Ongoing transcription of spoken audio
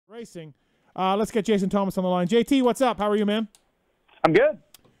Racing. Let's get Jason Thomas on the line. JT, what's up? How are you, man? I'm good.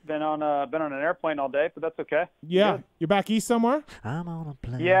 Been on an airplane all day, but that's okay. Yeah, you're back east somewhere. I'm on a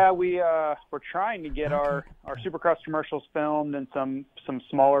plane. Yeah, we're trying to get our Supercross commercials filmed and some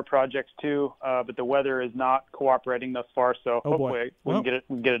smaller projects too, but the weather is not cooperating thus far. So hopefully we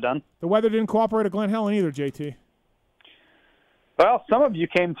can get it done. The weather didn't cooperate at Glen Helen either, JT. Well, some of you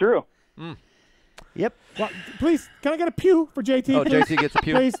came through. Yep. Well, please, can I get a pew for JT? Oh, please? JT gets a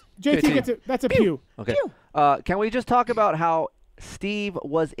pew. Please, JT gets it. That's a pew. Okay. Can we just talk about how Steve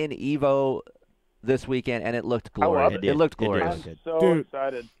was in Evo this weekend and it looked glorious? love It looked glorious. I'm so Dude.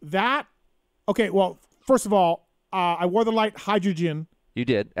 excited. Okay, well, first of all, I wore the light hydrogen You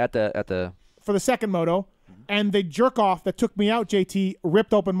did at the. for the second moto, and the jerk off that took me out, JT,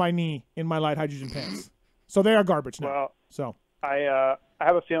 ripped open my knee in my light hydrogen pants. So they are garbage now. Well, So I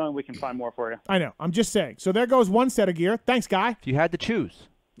have a feeling we can find more for you. I know. I'm just saying. So there goes one set of gear. Thanks, guy. If you had to choose,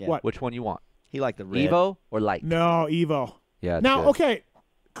 Yeah. What? which one you want? He liked the red. Evo or light? No, Evo. Yeah. it's Now, good. okay.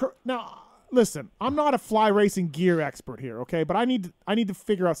 Now, listen. I'm not a fly racing gear expert here, okay? But I need to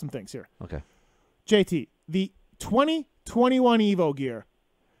figure out some things here. Okay. JT, the 2021 Evo gear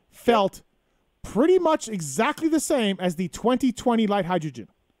felt pretty much exactly the same as the 2020 light hydrogen.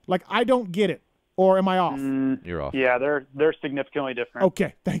 Like, I don't get it. Or am I off? You're off. Yeah, they're significantly different.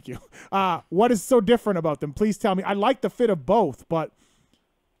 Okay, thank you. What is so different about them? Please tell me. I like the fit of both, but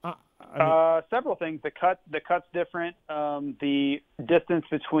Several things. The cut's different. The distance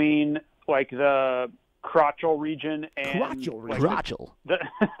between like the crotchal region and Crotchal like, region? Crotchal.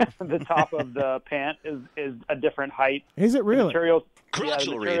 the top of the pant is a different height. is it The really? materials, Crotchal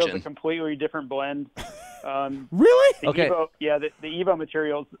the material's region. a completely different blend. Really? The Okay. Evo, the Evo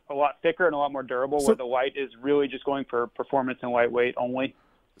material's a lot thicker and a lot more durable, So- where the light is really just going for performance and lightweight only.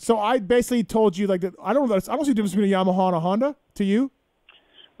 So I basically told you like that. I don't see the difference between a Yamaha and a Honda to you.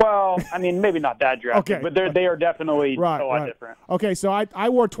 Well, I mean, maybe not that drastic, Okay. but they are definitely Right, a lot right. different. Okay, so I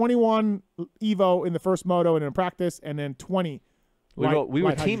wore 21 Evo in the first moto and in practice, and then 20. We light- were light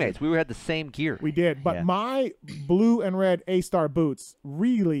hydrogen. teammates. We had the same gear. We did, but Yeah. my blue and red A-Star boots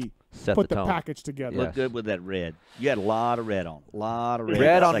really Set put the the tone. package together. Yeah. Looked good with that red. You had a lot of red on. A lot of red.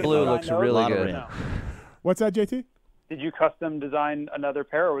 Red on Second blue moto. looks really Lot of good. red. What's that, JT? Did you custom design another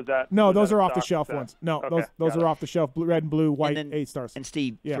pair, or was that? No, was those that are a off the stock shelf set? ones. No, Okay, those got are it. off the shelf. Blue, red and blue, white then- A-Stars. And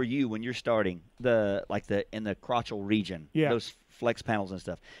Steve, Yeah. for you, when you're starting in the crotchal region, Yeah. those flex panels and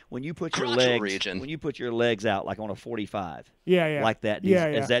stuff. When you put your Crotchal legs, region. when you put your legs out like on a 45, Yeah. like that, Yeah,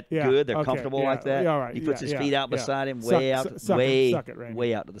 is that yeah. good? They're Okay, comfortable yeah, like that. yeah, all right, He puts his yeah, feet out yeah. beside him, Suck- way out, suck it, suck it, Randy.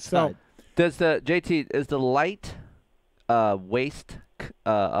 way out to the So- side. Does the JT is the light waist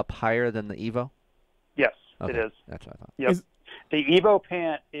up higher than the Evo? Yes, Okay. it is. That's what I thought. Yep. Is- The Evo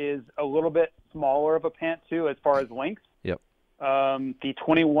pant is a little bit smaller of a pant too, as far as length. Yep. The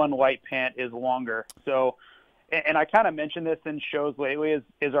 21 light pant is longer. So, and I kind of mentioned this in shows lately,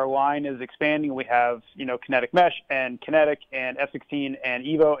 is our line is expanding. We have, Kinetic Mesh and Kinetic and F16 and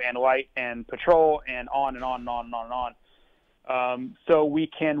Evo and Light and Patrol and on and on and on and on and on. So we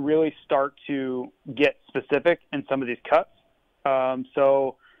can really start to get specific in some of these cuts.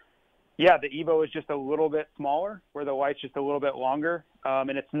 Yeah, the Evo is just a little bit smaller, where the Light's just a little bit longer. And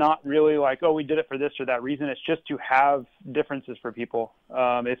it's not really like, oh, we did it for this or that reason. It's just to have differences for people.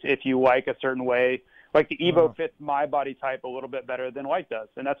 If you like a certain way, like the Evo fits my body type a little bit better than Light does,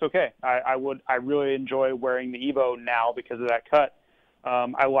 and that's okay. I really enjoy wearing the Evo now because of that cut.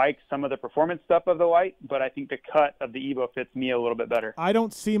 I like some of the performance stuff of the Light, but I think the cut of the Evo fits me a little bit better. I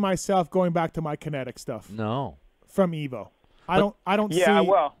don't see myself going back to my Kinetic stuff No. from Evo. I don't Yeah, see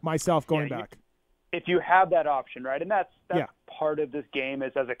well, myself going yeah, back. If you have that option, right, and that's Yeah. part of this game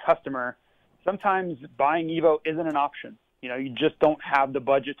is as a customer, sometimes buying Evo isn't an option. You just don't have the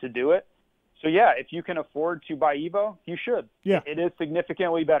budget to do it. So yeah, if you can afford to buy Evo, you should. Yeah. It is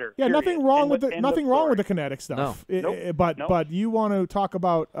significantly better. Yeah, period. nothing wrong End with of- the end of nothing wrong with the story. Kinetic stuff. Nope. But Nope. but you want to talk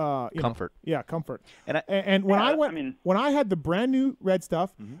about Comfort. Yeah, comfort. And I- And when Yeah, I went I mean- when I had the brand new red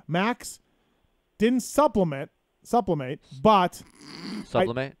stuff, Max didn't supplement, but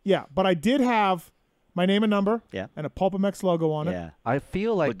Sublimate. but I did have my name and number Yeah. and a Pulpamex logo on it. Yeah. I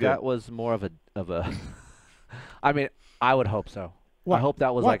feel like Look good. that was more of a. I mean, I would hope so. What? I hope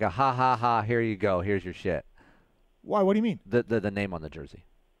that was What? like a ha ha ha. Here you go. Here's your shit. Why? What do you mean? The name on the jersey.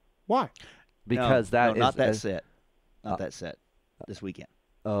 Why? Because no, that is not that set. Not that set. This weekend.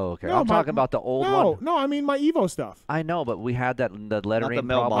 Oh, okay. No, I'm talking about the old no, one. No, I mean my Evo stuff. I know, but we had that the lettering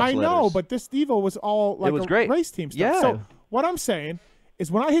mailbox problem. I know, letters. but this Evo was all like was a great. race team stuff. Yeah. So what I'm saying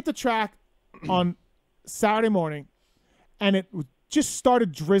is when I hit the track on Saturday morning and it just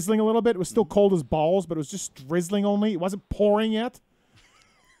started drizzling a little bit. It was still cold as balls, but it was just drizzling only. It wasn't pouring yet.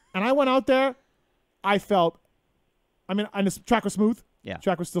 And I went out there, I felt, and the track was smooth. Yeah.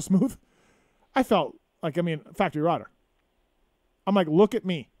 Track was still smooth. I felt like, factory rider. I'm like, look at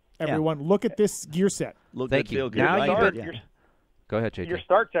me, everyone. Look at this gear set. Look Thank good, you. feel good. Now right you've there, been- yeah. Go ahead, JT. Your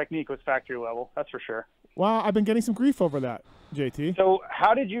start technique was factory level, that's for sure. Well, I've been getting some grief over that, JT. So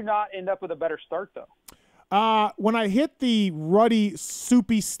how did you not end up with a better start, though? When I hit the ruddy,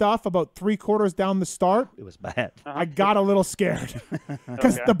 soupy stuff about 3/4 down the start, It was bad. I got a little scared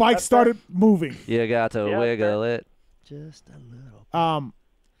because Okay. the bike That's started moving. You got to Yeah, wiggle it. Just a little.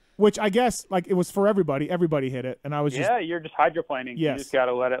 Which I guess like it was for everybody. Everybody hit it, and I was just Yeah, you're just hydroplaning. Yes. You just got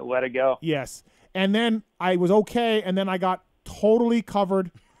to let it go. yes. And then I was okay, and then I got totally covered.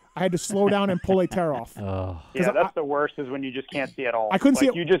 I had to slow down and pull a tear off. Oh. Yeah, that's the worst is when you just can't see at all. I couldn't see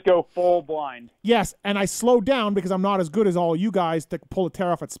Like, it. You just go full blind. Yes, and I slowed down because I'm not as good as all you guys to pull a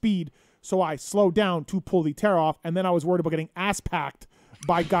tear off at speed. So I slowed down to pull the tear off, and then I was worried about getting ass packed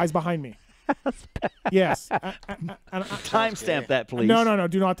by guys behind me. Yes. Timestamp that, please. No,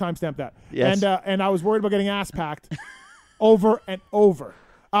 do not timestamp that. Yes. And I was worried about getting ass packed over and over.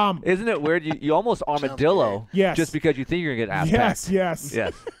 Isn't it weird? You almost armadillo Yes. just because you think you're going to get ass Yes, packed. yes.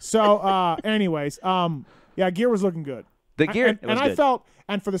 Yes. So, anyways, gear was looking good. The gear. And, was I good. felt,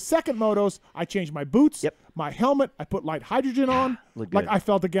 and for the second motos, I changed my boots, Yep. my helmet, I put light hydrogen on. Looked Like good. I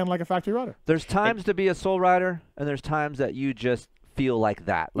felt again like a factory rider. There's times to be a soul rider, and there's times that you just feel like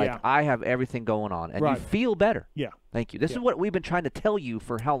that. Like Yeah. I have everything going on, and Right. you feel better. Yeah. Thank you. This Yeah. is what we've been trying to tell you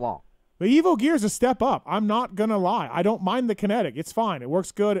for how long? The Evo gear is a step up. I'm not gonna lie. I don't mind the kinetic. It's fine. It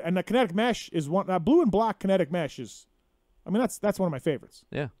works good. And the kinetic mesh is one. That blue and black kinetic mesh is. That's one of my favorites.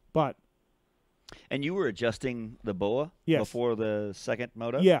 Yeah. But And you were adjusting the BOA Yes. before the second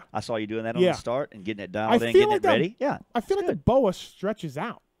moto? Yeah. I saw you doing that on Yeah. the start and getting it dialed I in, feel getting like it that- ready. Yeah. I feel like the BOA stretches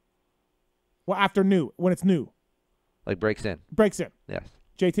out. Well, after when it's new, Like breaks in. breaks in. Yes.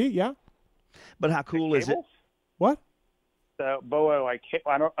 JT, yeah. But how cool is it? Cables? What? The BOA, like,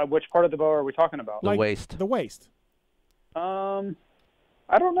 I don't. Which part of the BOA are we talking about? The waist. The waist.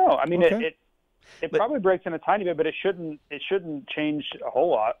 I don't know. I mean, Okay. it But- probably breaks in a tiny bit, but it shouldn't change a whole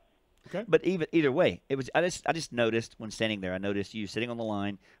lot. But either way, it was. I just noticed when standing there. I noticed you sitting on the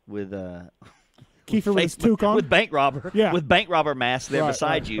line with Kiefer with his Facebook- toque on. with bank robber, Yeah. with bank robber mask there Right,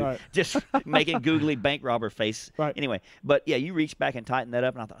 beside right, you, right. just making googly bank robber face. Right. Anyway, but yeah, you reached back and tightened that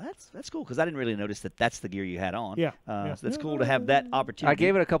up, and I thought that's cool because I didn't really notice that's the gear you had on. Yeah, yeah. So that's cool to have that opportunity. I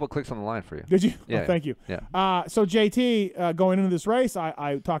gave it a couple clicks on the line for you. Did you? Yeah, Oh, thank you. yeah. So JT, going into this race,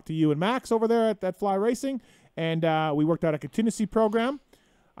 I talked to you and Max over there at Fly Racing, and we worked out a contingency program.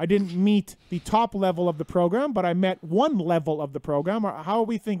 I didn't meet the top level of the program, but I met one level of the program. How are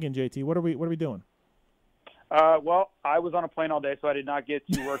we thinking, JT? What are we doing? Well, I was on a plane all day, so I did not get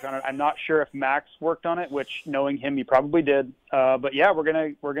to work on it. I'm not sure if Max worked on it, which, knowing him, he probably did. But yeah, we're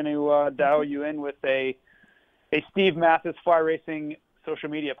gonna dial you in with a Steve Mathis Fly Racing social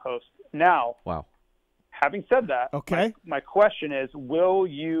media post. Now, Wow. having said that, Okay. my question is, will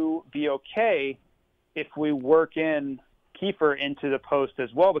you be okay if we work in Kiefer into the post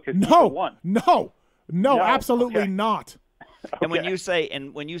as well? Because Kiefer won. No, absolutely Okay. not. And when Okay.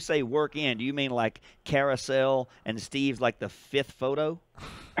 you say work in, do you mean like carousel and Steve's like the fifth photo?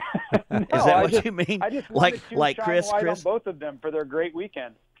 Is No, that I what just- you mean? I just wanted to like shine Chris? light on both of them for their great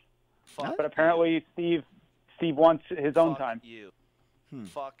weekend. But apparently, Steve wants his own time.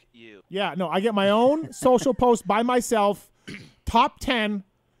 Fuck you. Yeah, no, I get my own social post by myself, top 10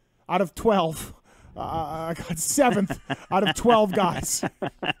 out of 12. I got 7th out of 12 guys,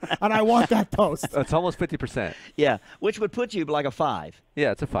 and I want that post. It's almost 50%. Yeah, which would put you like a 5.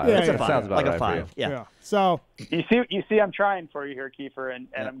 Yeah, it's a 5. Yeah, That it's a five. sounds about Like a right for you. 5. Yeah. So You see, I'm trying for you here, Kiefer, and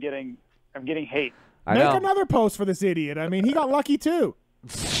I'm getting hate. I make know. another post for this idiot. I mean, he got lucky too.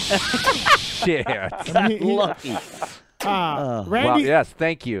 Shit. I mean, Lucky. Wow, Randy. yes,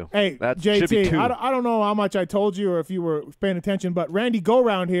 thank you. Hey, that should be JT, 2. I don't know how much I told you or if you were paying attention, but Randy Go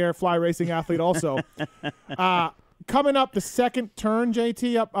Round here, Fly Racing athlete also. Coming up the second turn,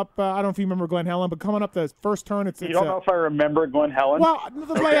 JT, up. I don't know if you remember Glen Helen, but coming up the first turn, it's You don't know if I remember Glen Helen? well,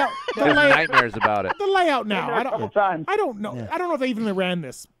 the layout, the There's layout, nightmares about it. the layout now. Been there a couple times. I don't know. I don't know if they even ran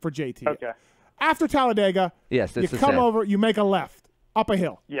this for JT. Okay. After Talladega, Yes, you it's the come same. over, you make a left up a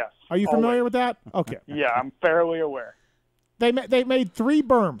hill. Yes. Are you familiar Always. with that? Okay. Yeah, I'm fairly aware. They made 3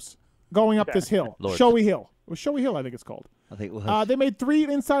 berms going up Okay. this hill. Lord. Showy Hill. It was Showy Hill, I think it's called. I think it was. They made 3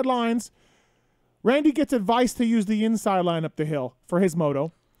 inside lines. Randy gets advice to use the inside line up the hill for his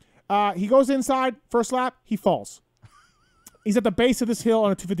moto. He goes inside, first lap, he falls. He's at the base of this hill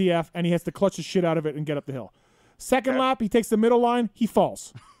on a 250F, and he has to clutch the shit out of it and get up the hill. Second lap, he takes the middle line, he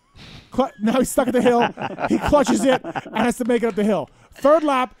falls. Now he's stuck at the hill. He clutches it and has to make it up the hill. Third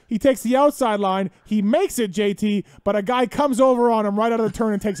lap, he takes the outside line. He makes it, JT, but a guy comes over on him right out of the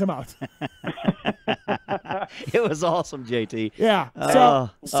turn and takes him out. It was awesome, JT. Yeah. So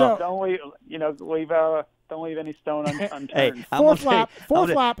don't leave any stone unturned. Hey, fourth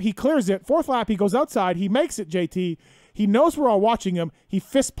lap, he clears it. Fourth lap, he goes outside. He makes it, JT. He knows we're all watching him. He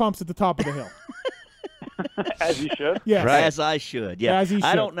fist pumps at the top of the hill. As you should. Yes. Right. As I should. Yeah. As he should.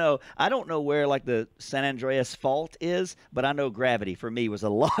 I don't know where like the San Andreas fault is, but I know gravity for me was a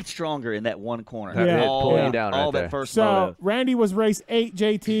lot stronger in that one corner. That Yeah. all, pulling you down all right that there. first So moto. Randy was race 8,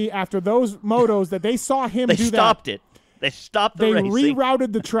 JT. After those motos that they saw him They do stopped it. They stopped the they racing.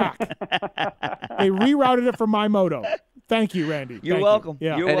 rerouted the track. They rerouted it for my moto. Thank you, Randy. You're Thank welcome. You.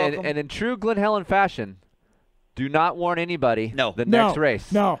 Yeah. You're welcome. And in true Glen Helen fashion, do not warn anybody No. the No, next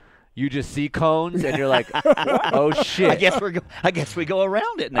race. No. You just see cones and you're like, oh shit. I guess we go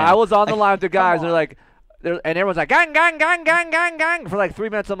around it now. I was on the line with the guys. They're like, and everyone's like, gang, gang, gang, gang, gang, gang. For like 3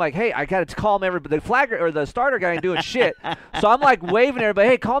 minutes, I'm like, hey, I got to calm everybody. The flagger or the starter guy ain't doing shit. So I'm like waving at everybody,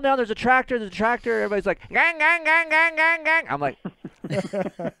 hey, calm down. There's a tractor. Everybody's like, gang, gang, gang, gang, gang, gang. I'm like,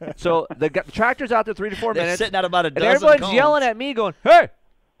 so the tractor's out there 3 to 4 They're minutes. sitting at about a And dozen everyone's cones. yelling at me going, hey,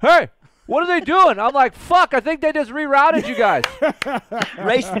 what are they doing? I'm like, fuck, I think they just rerouted you guys.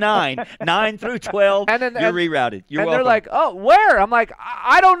 Race 9 through 12. And then- you're rerouted. You're and welcome. they're like, oh, where? I'm like,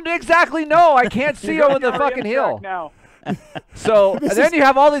 I don't exactly know. I can't see over the fucking hill. Now. So and then you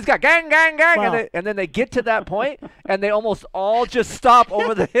have all these guys, gang, gang, gang, Wow. and then they get to that point, and they almost all just stop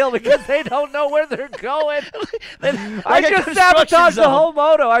over the hill because they don't know where they're going. I Like a just construction sabotaged the zone. whole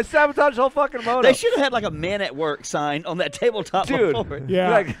moto. I sabotaged the whole fucking moto. They should have had like a men at work sign on that tabletop Dude. before it. Yeah.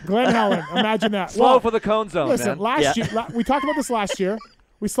 Like- Glen Helen. Imagine that. Slow Well, for the cone zone, listen, man. last Yeah. year, we talked about this last year.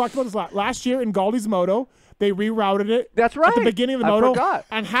 We talked about this last year in Galdi's moto. They rerouted it. That's At the right. beginning of the I moto. forgot.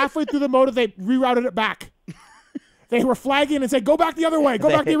 And halfway through the moto, they rerouted it back. They were flagging and said, go back the other way. Go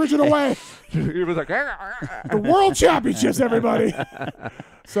back the original way. He was like, The World Championships, everybody.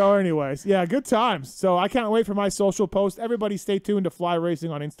 So anyways, yeah, good times. So I can't wait for my social post. Everybody stay tuned to Fly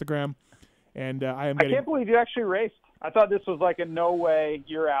Racing on Instagram. And I can't believe you actually raced. I thought this was like a no way,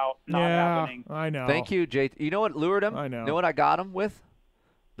 you're out, not happening. I know. thank you, JT. You know what lured him? I know. You know what I got him with?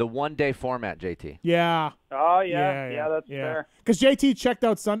 The one-day format, JT. Yeah. Oh, yeah, that's fair. Because JT checked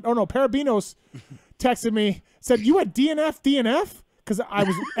out Parabinos texted me, said, you had DNF? Because I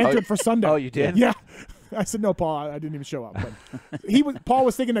was entered for Sunday. Oh, you did? Yeah. I said, no, Paul, I didn't even show up. But Paul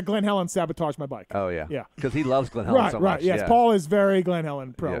was thinking that Glen Helen sabotaged my bike. Oh, yeah. Yeah. Because he loves Glen Helen Right, so right. much. Yes, yeah. Paul is very Glen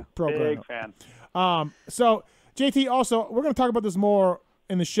Helen pro Yeah. Glen Big Helen. fan. So, JT, also, we're going to talk about this more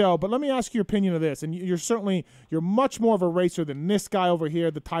in the show, but let me ask your opinion of this. And you're much more of a racer than this guy over here,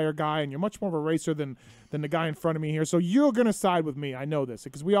 the tire guy, and you're much more of a racer than the guy in front of me here. So you're going to side with me. I know this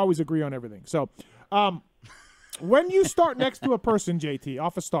because we always agree on everything. So when you start next to a person, JT,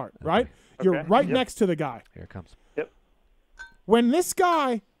 off a start, right? You're Okay. right next to the guy. Here it comes. When this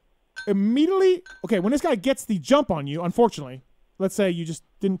guy when this guy gets the jump on you, unfortunately, let's say you just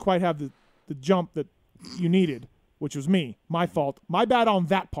didn't quite have the jump that you needed, which was me, my fault, my bad on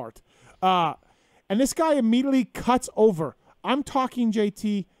that part. And this guy immediately cuts over. I'm talking,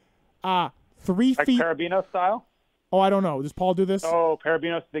 JT, 3 Like feet. Parabino style? Oh, I don't know. Does Paul do this? Oh,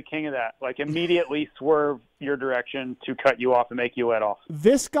 Parabino's the king of that. Like immediately swerve your direction to cut you off and make you let off.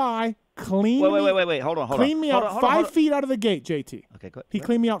 This guy cleaned Wait. Hold on. cleaned me out 5 feet out of the gate, JT. Okay, go ahead. He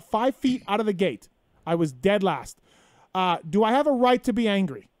cleaned me out 5 feet out of the gate. I was dead last. Do I have a right to be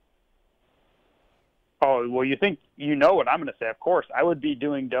angry? Oh, well, you think you know what I'm going to say. Of course, I would be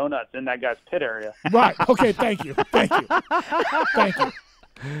doing donuts in that guy's pit area. Right. Okay, thank you. Thank you. Thank you.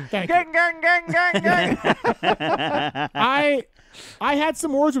 Thank you. Gang, gang, gang, gang, gang. I had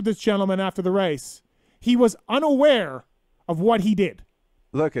some words with this gentleman after the race. He was unaware of what he did.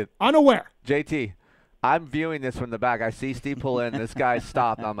 Look at Unaware. JT. I'm viewing this from the back. I see Steve pull in. This guy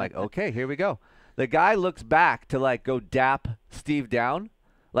stopped. And I'm like, okay, here we go. The guy looks back to like go dap Steve down,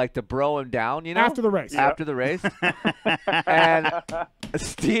 like to bro him down, you know? After the race. After the race. And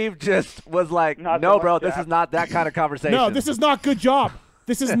Steve just was like, Not no, so bro, much this that. is not that kind of conversation. No, this is not good job.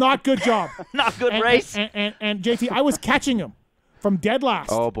 This is not good job. Not good And, race. and JT, I was catching him from dead last.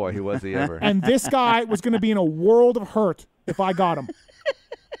 Oh, boy, he was he ever. And this guy was going to be in a world of hurt if I got him.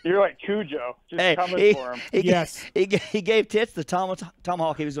 You're like Cujo, just Hey, coming for him. Yes. He gave Tits the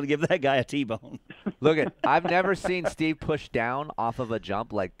tomahawk. He was going to give that guy a T-bone. Look at, I've never seen Steve push down off of a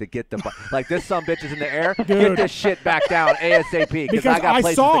jump like to get the like this some bitch is in the air. Get Dude. this shit back down ASAP because Because I got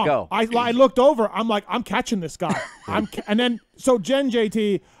places saw to go. I looked over. I'm like, I'm catching this guy. And then So Jen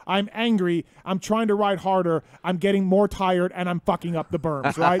JT, I'm angry. I'm trying to ride harder. I'm getting more tired, and I'm fucking up the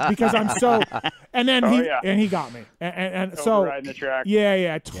berms, right? Because I'm so. And then he got me, and so Overriding the track.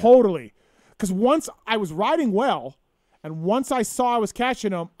 yeah, totally. Because once I was riding well, and once I saw I was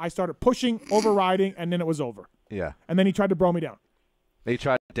catching him, I started pushing, overriding, and then it was over. Yeah. And then he tried to bro me down. They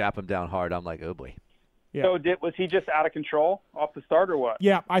tried to dap him down hard. I'm like, oh boy. Yeah. So was he just out of control off the start or what?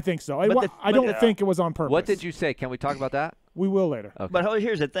 Yeah, I think so. But I don't think it was on purpose. What did you say? Can we talk about that? We will later. Okay. But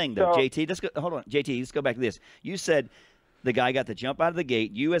here's the thing, though, So- JT. Hold on, JT. Let's go back to this. You said the guy got the jump out of the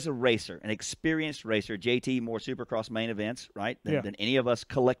gate. You, as a racer, an experienced racer, JT, more Supercross main events, right, than any of us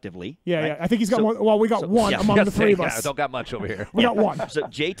collectively. Yeah, right? yeah. I think he's got So- more. Well, we got one yeah. among the three of Yeah, us. don't got much over here. We got one. So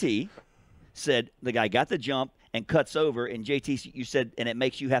JT said the guy got the jump and cuts over, and JT, you said, and it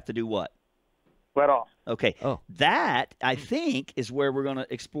makes you have to do what? Let off. Okay. Oh. That, I think, is where we're going to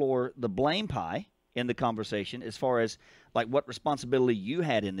explore the blame pie in the conversation as far as, like, what responsibility you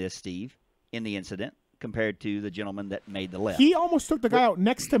had in this, Steve, in the incident compared to the gentleman that made the left. He almost took the guy out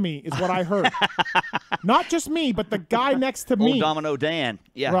next to me, is what I heard. Not just me, but the guy next to me. Old Domino Dan.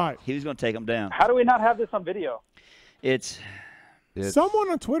 Yeah. Right. He was going to take him down. How do we not have this on video? It's Someone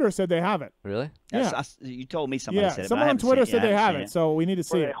on Twitter said they have it. Really? Yeah. you told me somebody Yeah, said it. but someone I on haven't Twitter seen it. said they I have haven't it, seen so we need to Were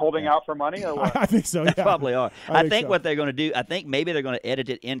see they it. holding out for money or what? I think so. Yeah, Probably are. I I think so. what they're going to do, I think maybe they're going to edit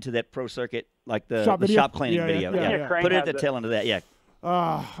it into that Pro Circuit, like the Shop the video? shop cleaning Yeah, video. yeah, Yeah, yeah. Crane Put it has at the it. tail end of that. Yeah.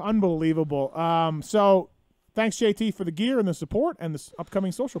 Unbelievable. So thanks, JT, for the gear and the support and this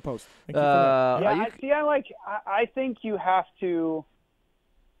upcoming social post. Thank you for that. Yeah, I think you have to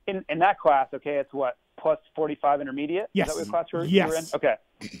in that class. Okay, it's what plus 45 intermediate. Yes. Is that what class you were in? Yes. Okay.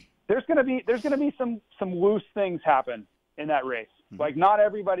 There's gonna be some loose things happen in that race. Mm-hmm. Like not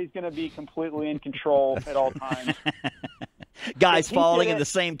everybody's gonna be completely in control at all times. Guys If he falling did in it- the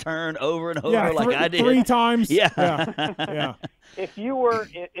same turn over and over Yeah, like I did. 3 times. Yeah. Yeah. If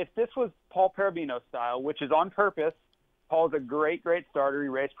this was Paul Perabino style, which is on purpose, Paul's a great starter. He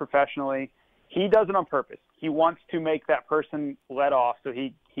raced professionally. He does it on purpose. He wants to make that person let off so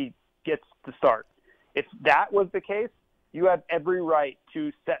he gets to start. If that was the case, you have every right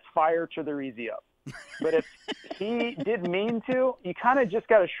to set fire to the Easy Up. But if he did mean to, you kind of just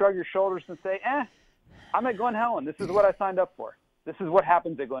got to shrug your shoulders and say, I'm at Glen Helen. This is what I signed up for. This is what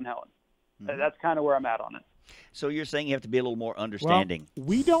happens at Glen Helen. That's kind of where I'm at on it. So you're saying you have to be a little more Well, understanding.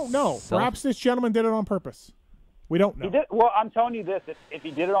 we don't know. Perhaps this gentleman did it on purpose. We don't know. He did. Well, I'm telling you this: if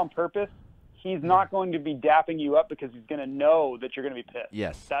he did it on purpose, he's not going to be dapping you up because he's going to know that you're going to be pissed.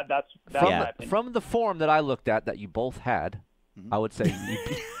 Yes. That's From- my opinion. From the form that I looked at that you both had, I would say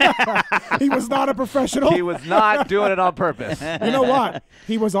He was not a professional. he was not doing it on purpose. You know what?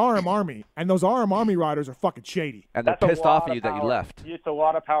 He was RM Army, and those RM Army riders are fucking shady. And they're That's a pissed off lot at you that you power. left. It's a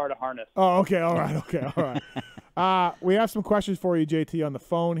lot of power to harness. Oh, okay. All right. Okay. All right. We have some questions for you, JT, on the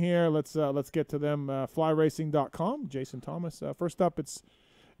phone here. Let's get to them. Flyracing.com. Jason Thomas. First up, it's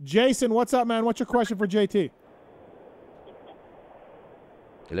Jason. What's up, man? What's your question for JT?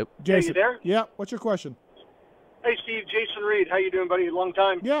 Hello. Jason. you there? Yeah. What's your question? Hey, Steve, Jason Reed. How you doing, buddy? Long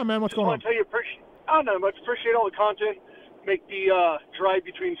time. Yeah, man. What's Just going want on? to tell you, I don't know much. Appreciate all the content. Make the drive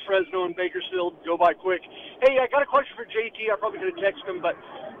between Fresno and Bakersfield go by quick. Hey, I got a question for JT. I probably could have texted him, but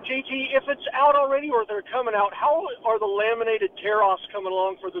JT, if it's out already or they're coming out, how are the laminated tear-offs coming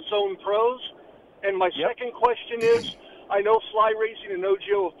along for the Zone Pros? And my second question is, I know Fly Racing and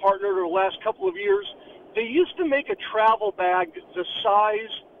OGO have partnered over the last couple of years. They used to make a travel bag the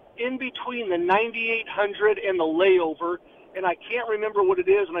size in between the 9800 and the layover, and I can't remember what it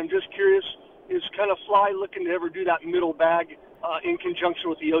is, and I'm just curious, is kind of Fly looking to ever do that middle bag in conjunction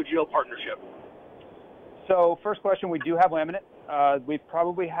with the OGO partnership? So first question, we do have laminate. We've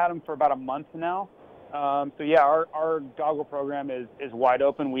probably had them for about a month now. So yeah, our goggle program is wide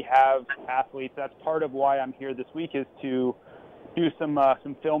open. We have athletes. That's part of why I'm here this week, is to do some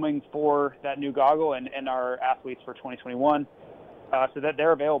filming for that new goggle and our athletes for 2021, so that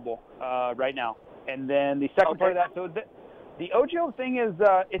they're available right now. And then the second part of that, so the OGO thing is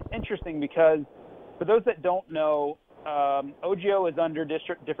it's interesting because for those that don't know, OGO is under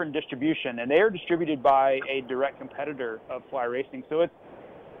different distribution, and they are distributed by a direct competitor of Fly Racing. So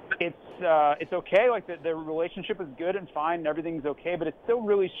it's okay. Like the relationship is good and fine, and everything's okay, but it's still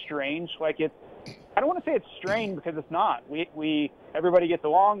really strange. Like I don't want to say it's strained because it's not. We everybody gets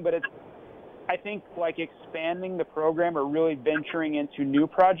along, but I think like expanding the program or really venturing into new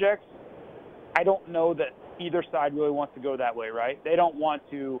projects, I don't know that either side really wants to go that way, right? They don't want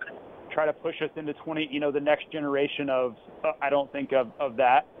to try to push us into the next generation of, I don't think of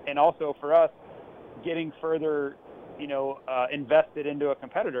that. And also for us, getting further, invested into a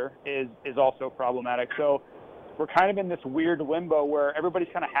competitor is also problematic. So we're kind of in this weird limbo where everybody's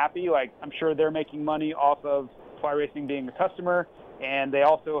kind of happy. Like, I'm sure they're making money off of Fly Racing being a customer, and they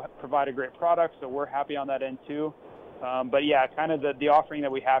also provide a great product, so we're happy on that end too. But yeah, kind of the offering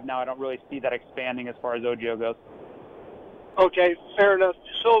that we have now, I don't really see that expanding as far as OGIO goes. Okay, fair enough.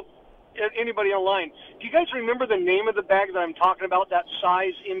 So, anybody online, do you guys remember the name of the bag that I'm talking about, that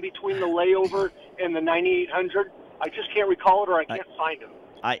size in between the layover and the 9800? I just can't recall it, or I can't find them.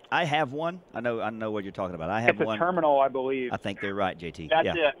 I have one. I know what you're talking about. I have It's one. a terminal, I believe. I think they're right, JT. That's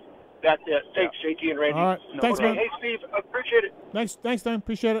yeah. it. That's it. Thanks, JT and Randy. All right. Thanks, okay. man. Hey, Steve, appreciate it. Thanks, Dan.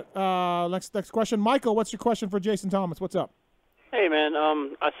 Appreciate it. Next question. Michael, what's your question for Jason Thomas? What's up? Hey, man.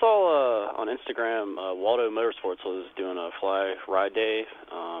 I saw on Instagram Waldo Motorsports was doing a Fly Ride Day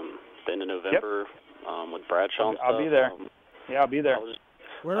the end of November with Bradshaw and stuff. I'll be there. Yeah, I'll be there.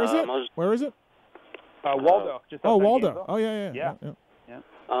 Where is it? Where is it? Waldo. Just Oh, outside Waldo. Gainesville. Oh, yeah.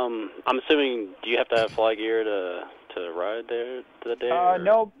 I'm assuming, do you have to have fly gear to ride there the day?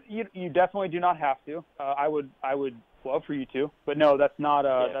 No, you definitely do not have to. I would love for you to, but no, that's not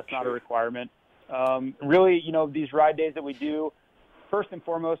a requirement. Really, these ride days that we do, first and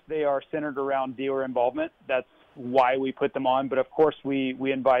foremost, they are centered around dealer involvement. That's why we put them on. But of course, we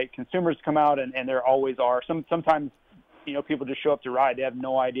invite consumers to come out, and there always are. Sometimes, people just show up to ride. They have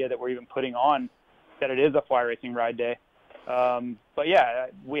no idea that we're even putting on that it is a Fly Racing ride day. But yeah,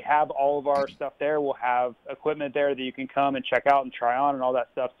 we have all of our stuff there. We'll have equipment there that you can come and check out and try on and all that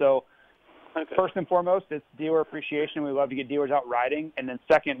stuff. So first and foremost, it's dealer appreciation. We love to get dealers out riding. And then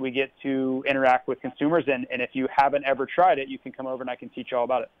second, we get to interact with consumers. And if you haven't ever tried it, you can come over and I can teach you all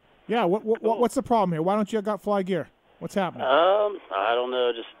about it. Yeah. What's the problem here? Why don't you got Fly Gear? What's happening? I don't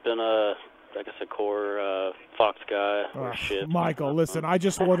know. Just been I guess a core Fox guy or shit. Michael, listen, I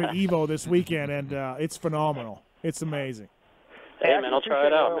just wore the Evo this weekend, and it's phenomenal. It's amazing. Hey, man, I'll try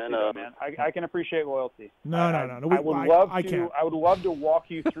it out, man. Man. I can appreciate loyalty. No. I would love to walk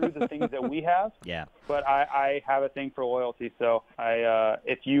you through the things that we have. Yeah. But I have a thing for loyalty, so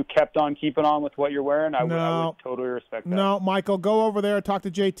if you kept on keeping on with what you're wearing, I would totally respect that. No, Michael, go over there, talk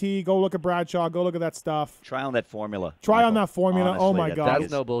to JT, go look at Bradshaw, go look at that stuff. Try on that formula. On that formula. Honestly, oh my God,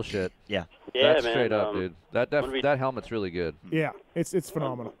 that's no bullshit. Yeah. Yeah, that's man. Straight up, dude. That helmet's really good. Yeah, it's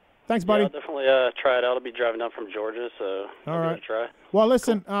phenomenal. Thanks, buddy. Yeah, I'll definitely try it out. I'll be driving down from Georgia, so I'll give it a try. Well,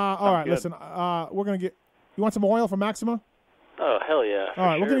 listen. All right, listen. We're gonna get. You want some oil from Maxima? Oh, hell yeah. All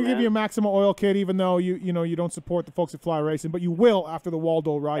right, we're gonna give you a Maxima oil kit, even though you don't support the folks at Fly Racing, but you will after the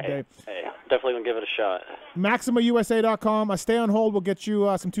Waldo ride day. Hey, definitely gonna give it a shot. MaximaUSA.com. Stay on hold. We'll get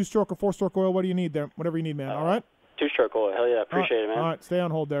you some 2-stroke or 4-stroke oil. What do you need there? Whatever you need, man. All right. 2-stroke oil. Hell yeah. Appreciate it, man. All right, stay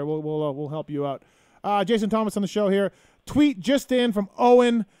on hold there. We'll help you out. Jason Thomas on the show here. Tweet just in from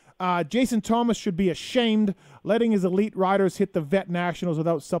Owen. Jason Thomas should be ashamed letting his elite riders hit the vet nationals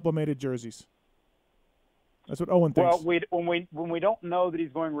without supplemented jerseys. That's what Owen thinks. Well, when we don't know that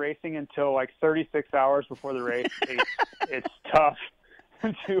he's going racing until like 36 hours before the race, it's tough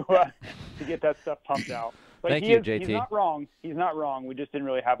to get that stuff pumped out. But Thank you, JT. He's not wrong. He's not wrong. We just didn't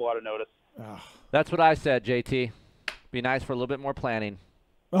really have a lot of notice. That's what I said, JT. Be nice for a little bit more planning.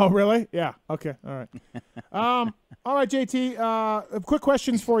 Oh, really? Yeah. Okay. All right. All right, JT. Quick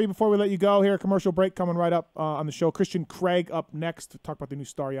questions for you before we let you go here. Commercial break coming right up on the show. Christian Craig up next to talk about the new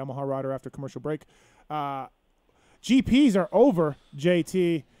Star Yamaha rider after commercial break. GPs are over,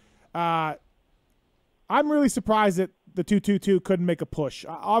 JT. I'm really surprised that the 222 couldn't make a push.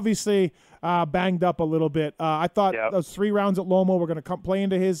 Obviously, banged up a little bit. I thought those 3 rounds at Lomo were going to play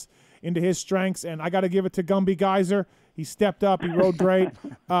into his strengths, and I got to give it to Gumby Geyser. He stepped up. He rode great.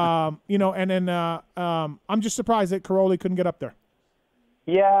 And then I'm just surprised that Caroli couldn't get up there.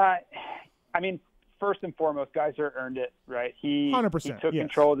 Yeah, I mean, first and foremost, Geyser earned it, right? 100%, he took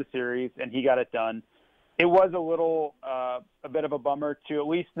control of the series, and he got it done. It was a bit of a bummer to at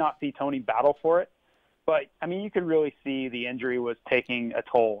least not see Tony battle for it. But, I mean, you could really see the injury was taking a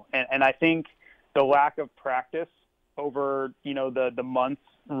toll. And I think the lack of practice over, the months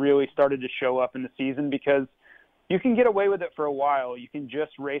really started to show up in the season, because you can get away with it for a while. You can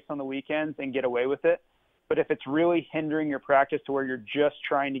just race on the weekends and get away with it. But if it's really hindering your practice to where you're just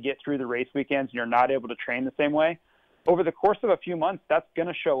trying to get through the race weekends and you're not able to train the same way, over the course of a few months, that's going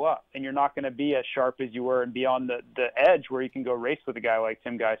to show up, and you're not going to be as sharp as you were and be on the edge where you can go race with a guy like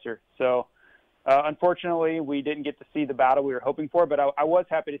Tim Geyser. So, unfortunately, we didn't get to see the battle we were hoping for, but I was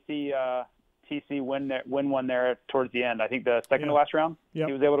happy to see TC win one there towards the end. I think the second to last round he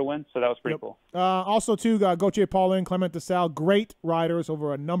was able to win, so that was pretty cool. Also, too, Gauthier Paulin, Clement DeSalle, great riders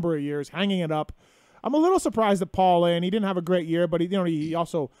over a number of years, hanging it up. I'm a little surprised at Paulin. He didn't have a great year, but he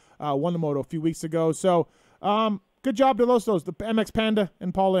also won the moto a few weeks ago. So, good job to those, the MX Panda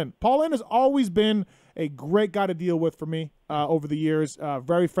and Paul Lynn. Paul Lynn has always been a great guy to deal with for me over the years.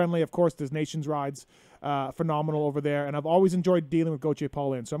 Very friendly, of course. There's Nations Rides, phenomenal over there, and I've always enjoyed dealing with Gauthier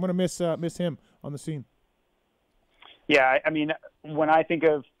Paul Lynn. So I'm going to miss him on the scene. Yeah, I mean, when I think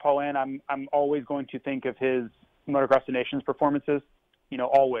of Paul Lynn, I'm always going to think of his Motocross of Nations performances.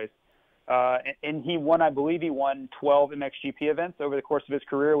 Always. And he won, I believe he won 12 MXGP events over the course of his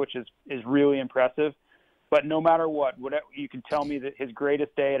career, which is really impressive. But no matter what, whatever, you can tell me that his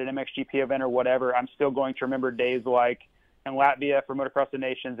greatest day at an MXGP event or whatever, I'm still going to remember days like in Latvia for Motocross of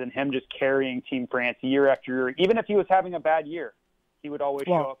Nations and him just carrying Team France year after year. Even if he was having a bad year, he would always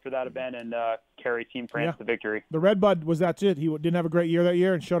show up for that event and carry Team France to victory. The Red Bud was that it. He didn't have a great year that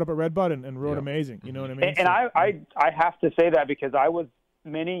year and showed up at Red Bud and rode amazing. You know what I mean? And I have to say that because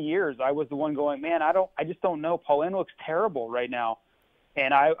many years I was the one going, man, I just don't know. Paul Lynn looks terrible right now.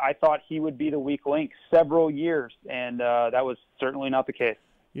 And I thought he would be the weak link several years, and that was certainly not the case.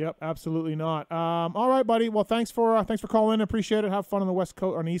 Yep, absolutely not. All right, buddy. Well, thanks for calling in. Appreciate it. Have fun on the West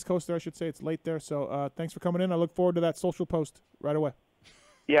Coast, on the East Coast there, I should say. It's late there, so thanks for coming in. I look forward to that social post right away.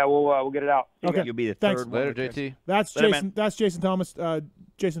 Yeah, we'll get it out. Okay, you'll be the thanks. third. Later, JT. That's Later, Jason. man. That's Jason Thomas.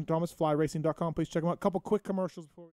 Jason Thomas, flyracing.com. Please check him out. A couple quick commercials before.